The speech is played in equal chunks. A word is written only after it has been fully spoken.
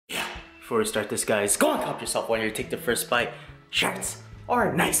Before we start this, guys, go and help yourself when you take the first bite. Shirts or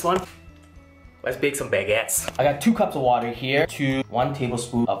a nice one. Let's bake some baguettes. I got 2 cups of water here to 1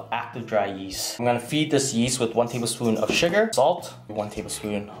 tablespoon of active dry yeast. I'm gonna feed this yeast with 1 tablespoon of sugar, salt, 1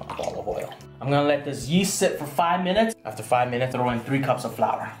 tablespoon of olive oil. I'm gonna let this yeast sit for 5 minutes. After 5 minutes, throw in 3 cups of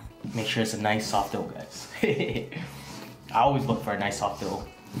flour. Make sure it's a nice soft dough, guys. I always look for a nice soft dough.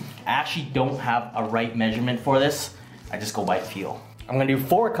 I actually don't have a right measurement for this. I just go by feel. I'm gonna do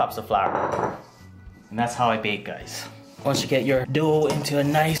 4 cups of flour. And that's how I bake, guys. Once you get your dough into a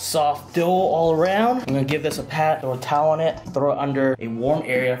nice soft dough all around, I'm gonna give this a pat, throw a towel on it, throw it under a warm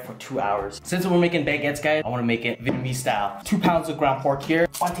area for 2 hours. Since we're making baguettes, guys, I wanna make it Vietnamese style. 2 pounds of ground pork here,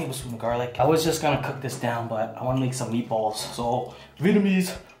 1 tablespoon of garlic. I was just gonna cook this down, but I wanna make some meatballs. So,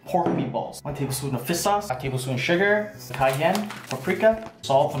 Vietnamese pork meatballs. 1 tablespoon of fish sauce, 1 tablespoon of sugar, cayenne, paprika,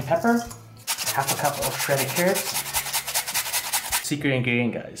 salt and pepper, 1/2 cup of shredded carrots. Secret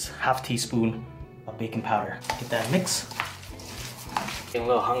ingredient, guys, 1/2 teaspoon of baking powder. Get that mix. Getting a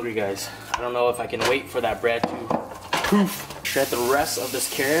little hungry, guys. I don't know if I can wait for that bread to poof. Shred the rest of this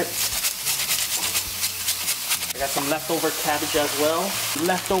carrot. I got some leftover cabbage as well.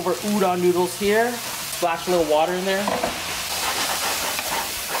 Leftover udon noodles here. Splash a little water in there.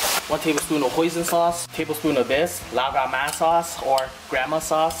 1 tablespoon of hoisin sauce. Tablespoon of this, lao gà ma sauce or grandma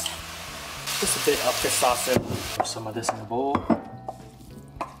sauce. Just a bit of fish sauce in. Pour some of this in the bowl.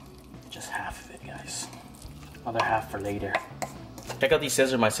 Just half of it, guys. Other half for later. Check out these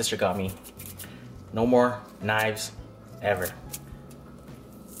scissors my sister got me. No more knives ever.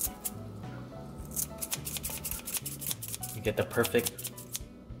 You get the perfect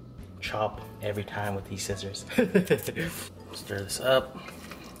chop every time with these scissors. Stir this up.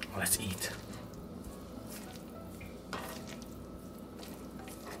 Let's eat.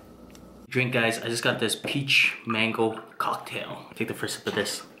 Drink, guys. I just got this peach mango cocktail. Take the first sip of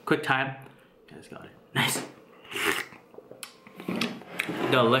this. Quick time. You guys got it. Nice.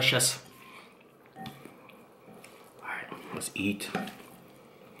 Delicious. Alright, let's eat.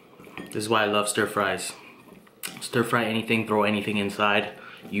 This is why I love stir fries. Stir fry anything, throw anything inside.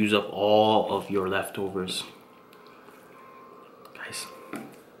 Use up all of your leftovers. Guys,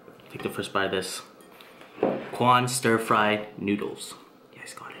 take the first bite of this. Quang stir fried noodles. You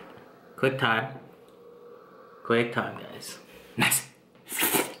guys got it. Quick time. Quick time, guys. Nice.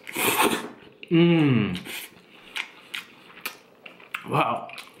 Mmm. Wow.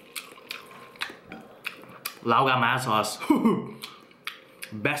 Lao gà ma sauce.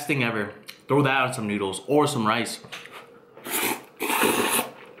 Best thing ever. Throw that on some noodles or some rice.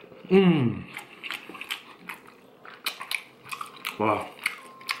 Mmm. Wow.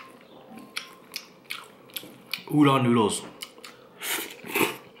 Udon noodles.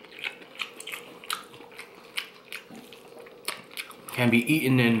 Can be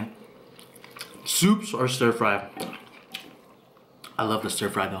eaten in soups or stir fry. I love the stir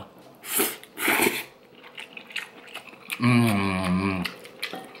fry though. Mmm.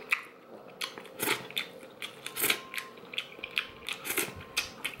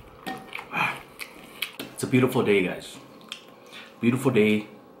 It's a beautiful day, guys. Beautiful day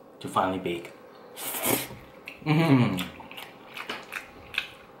to finally bake. Mmm.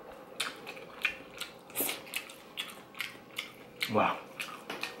 Wow.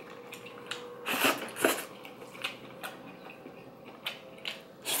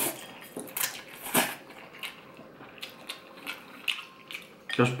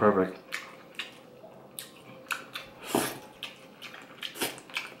 Just perfect.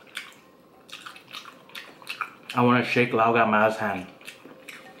 I want to shake Lao Gà Ma's hand.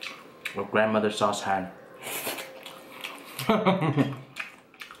 Or grandmother's sauce hand.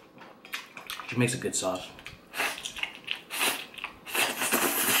 She makes a good sauce.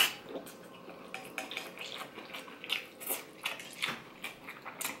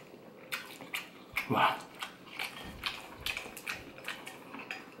 Wow.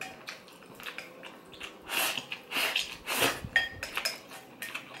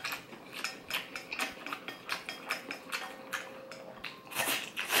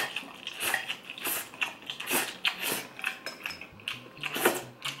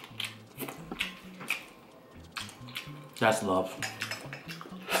 That's love.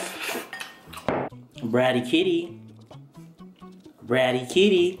 Bratty kitty. Bratty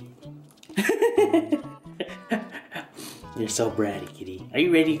kitty. You're so bratty, kitty. Are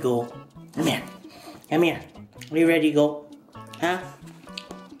you ready to go? Come here. Come here. Are you ready to go? Huh?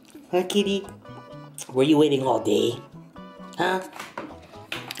 Huh, kitty? Were you waiting all day? Huh?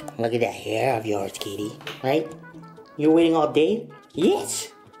 Look at that hair of yours, kitty. Right? You're waiting all day?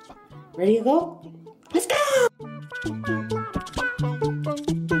 Yes. Ready to go? Let's go!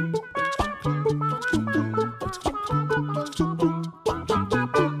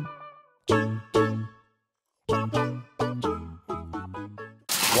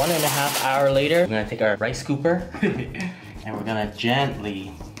 1.5 hours later, we're gonna take our rice scooper and we're gonna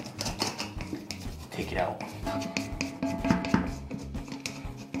gently take it out.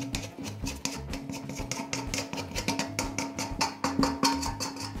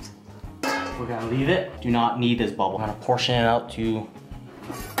 We're gonna leave it. Do not need this bubble. I'm gonna portion it out to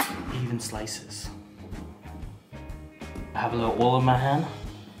even slices. I have a little oil in my hand.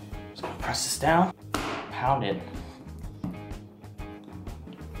 Just gonna press this down, pound it.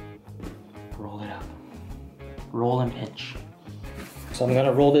 Roll it up. Roll and pinch. So I'm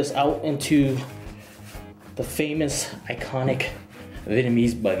gonna roll this out into the famous, iconic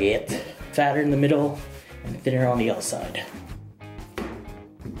Vietnamese baguette. Fatter in the middle and thinner on the outside.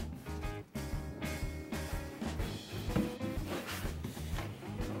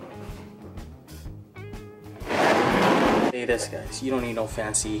 Say this, guys, you don't need no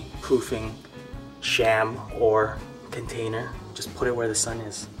fancy proofing sham or container. Just put it where the sun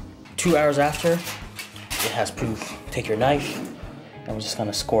is. 2 hours after, it has proof. Take your knife, and we're just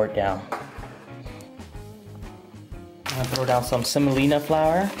gonna score it down. I'm gonna throw down some semolina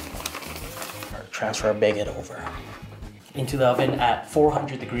flour. Transfer our baguette over. Into the oven at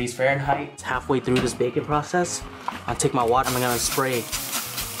 400 degrees Fahrenheit. Halfway through this baking process, I'll take my water and I'm gonna spray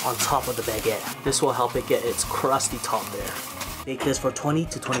on top of the baguette. This will help it get its crusty top there. Bake this for 20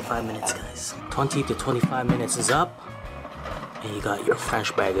 to 25 minutes, guys. 20 to 25 minutes is up, and you got your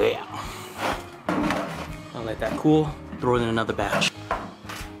French baguette. I'll let that cool, throw it in another batch.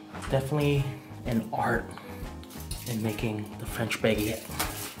 Definitely an art in making the French baguette.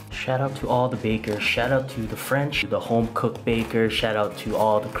 Shout out to all the bakers. Shout out to the French, the home cooked bakers. Shout out to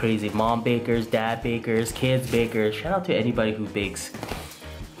all the crazy mom bakers, dad bakers, kids bakers. Shout out to anybody who bakes.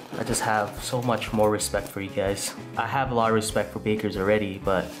 I just have so much more respect for you guys. I have a lot of respect for bakers already,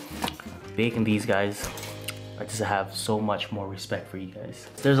 but baking these guys, I just have so much more respect for you guys.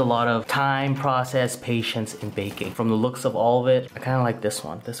 There's a lot of time, process, patience in baking. From the looks of all of it, I kind of like this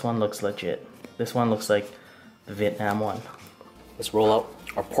one. This one looks legit. This one looks like the Vietnam one. Let's roll out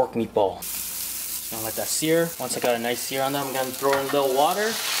our pork meatball. Just gonna let that sear. Once I got a nice sear on them, I'm gonna throw in a little water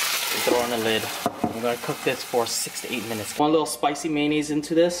and throw on a lid. I'm gonna cook this for 6 to 8 minutes. One little spicy mayonnaise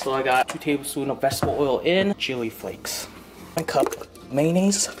into this. So I got 2 tablespoons of vegetable oil in, chili flakes. 1 cup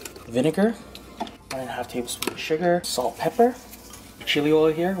mayonnaise, vinegar, 1.5 tablespoons of sugar, salt, pepper, chili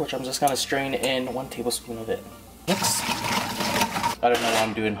oil here, which I'm just gonna strain in 1 tablespoon of it. Mix. I don't know what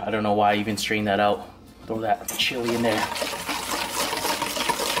I'm doing. I don't know why I even strained that out. Throw that chili in there.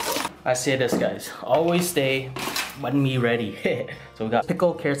 I say this, guys, always stay banh mi ready. So we got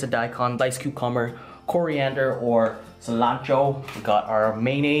pickle, carrots and daikon, sliced cucumber, coriander or cilantro. We got our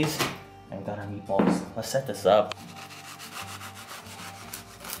mayonnaise and we got our meatballs. Let's set this up.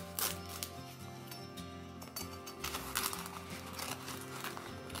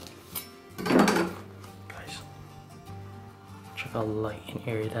 Guys, check how light and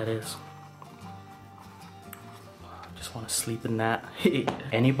airy that is. Just want to sleep in that.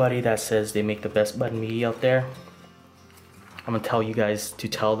 Anybody that says they make the best banh mi out there, I'm gonna tell you guys to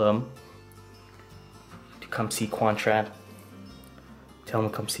tell them to come see Quang Tran. Tell them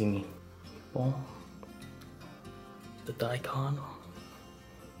to come see me. Well, the daikon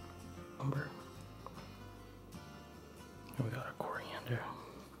number. And we got our coriander.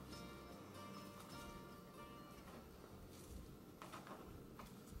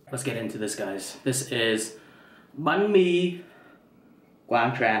 Let's get into this, guys. This is banh mi,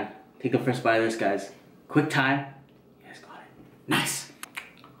 Quang Tran. Take a first bite of this, guys. Quick time. You guys got it. Nice.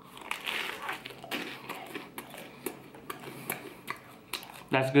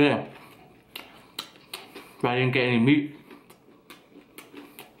 That's good. But I didn't get any meat.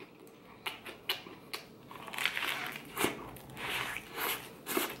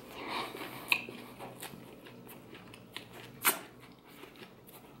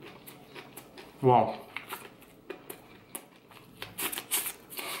 Wow.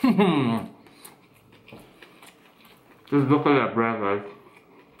 Just look at that bread, guys.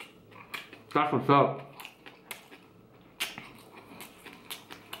 That's what's up.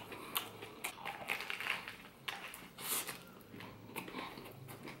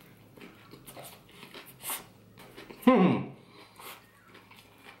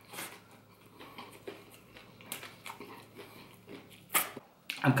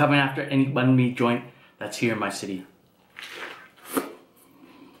 I'm coming after any banh mi joint that's here in my city.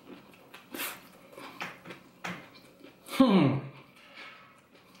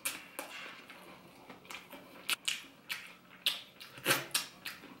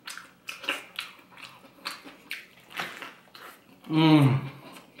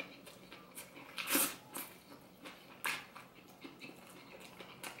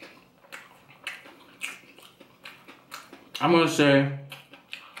 I'm gonna say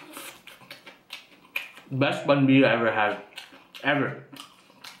best banh mi I ever had. Ever.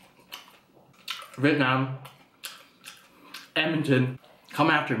 Vietnam, Edmonton, come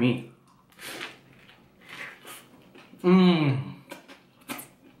after me.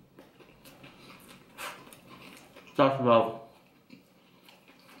 Such love.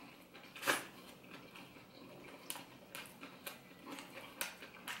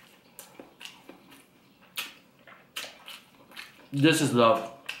 This is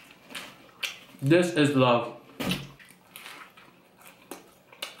love. This is love.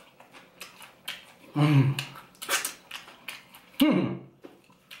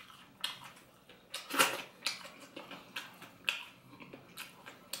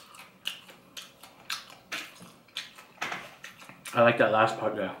 I like that last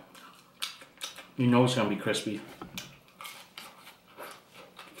part there. You know it's gonna be crispy.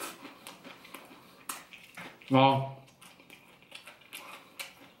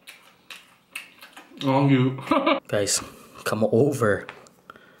 Long you. Guys, come over.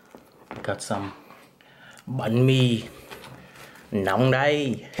 Got some bánh mì nóng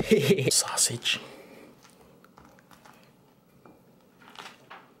đây. Sausage.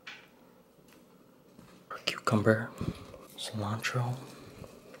 Cucumber. Cilantro.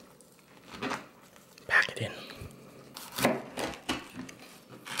 Pack it in.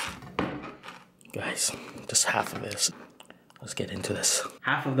 Guys, just half of this. Let's get into this.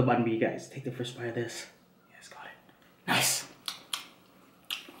 Half of the banh mi, guys. Take the first bite of this. Yes, got it. Nice.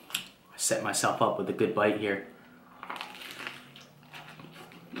 I set myself up with a good bite here.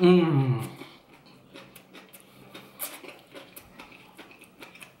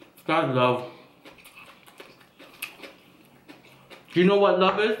 God, love. Do you know what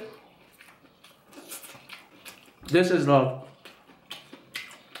love is? This is love.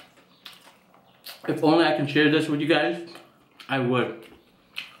 If only I can share this with you guys, I would.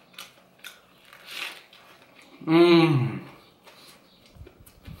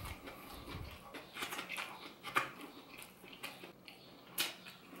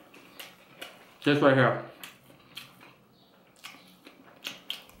 This right here.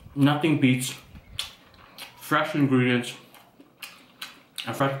 Nothing beats fresh ingredients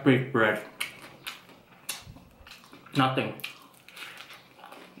and fresh baked bread. Nothing.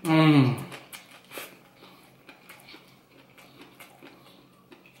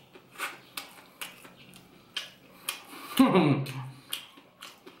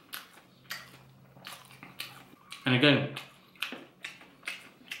 And again,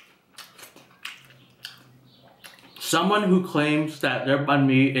 someone who claims that their banh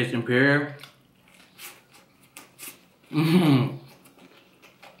mi is inferior,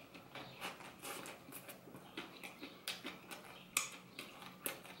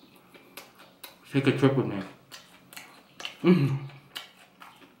 take a trip with me.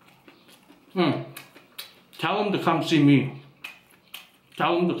 Tell them to come see me.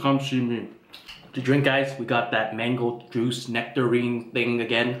 Tell them to come see me. To drink, guys, we got that mango juice nectarine thing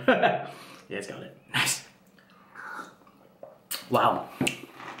again. Yeah, it's got it. Nice. Wow.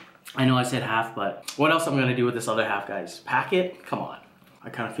 I know I said half, but what else I'm gonna do with this other half, guys? Pack it? Come on. I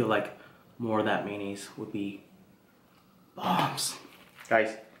kind of feel like more of that mayonnaise would be bombs.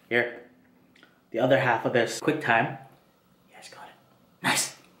 Guys, here. The other half of this. Quick time. You guys got it.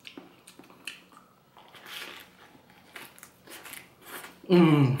 Nice.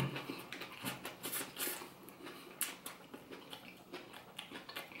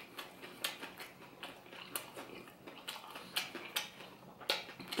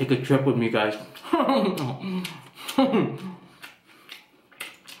 Take a trip with me, guys.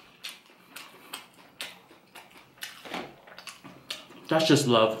 That's just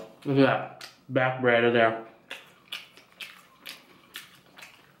love. Look at that back bread there.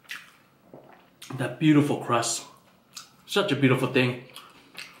 That beautiful crust. Such a beautiful thing.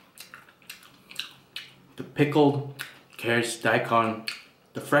 The pickled carrots, daikon,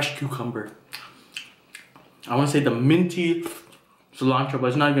 the fresh cucumber. I want to say the minty cilantro, but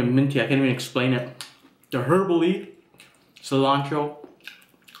it's not even minty. I can't even explain it. The herbally cilantro,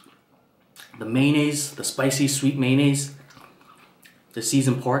 the mayonnaise, the spicy sweet mayonnaise, the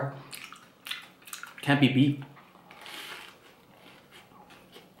seasoned pork. Can't be beat.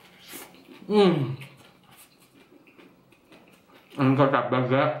 And got that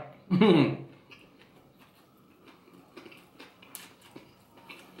baguette.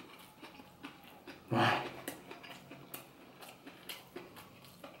 Wow.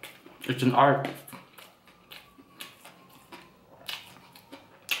 It's an art.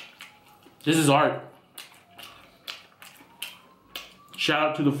 This is art. Shout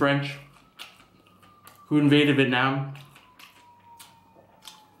out to the French who invaded Vietnam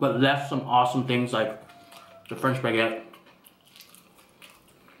but left some awesome things like the French baguette.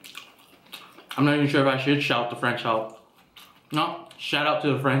 I'm not even sure if I should shout the French out. No, shout out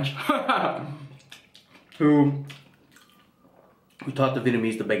to the French who taught the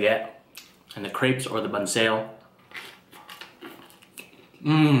Vietnamese the baguette and the crepes or the bánh xèo.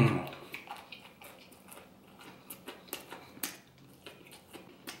 Mmm.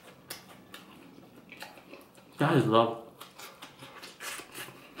 That is love.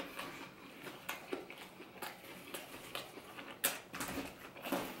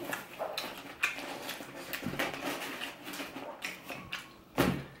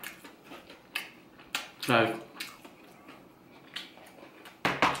 Guys,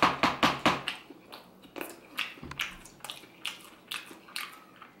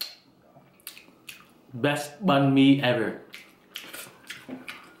 best banh mi ever.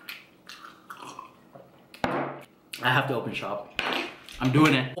 I have to open shop. I'm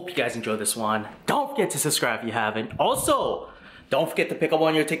doing it. Hope you guys enjoyed this one. Don't forget to subscribe if you haven't. Also, don't forget to pick up one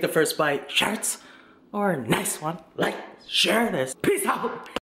of your Take the First Bite shirts or a nice one. Like, share this. Peace out.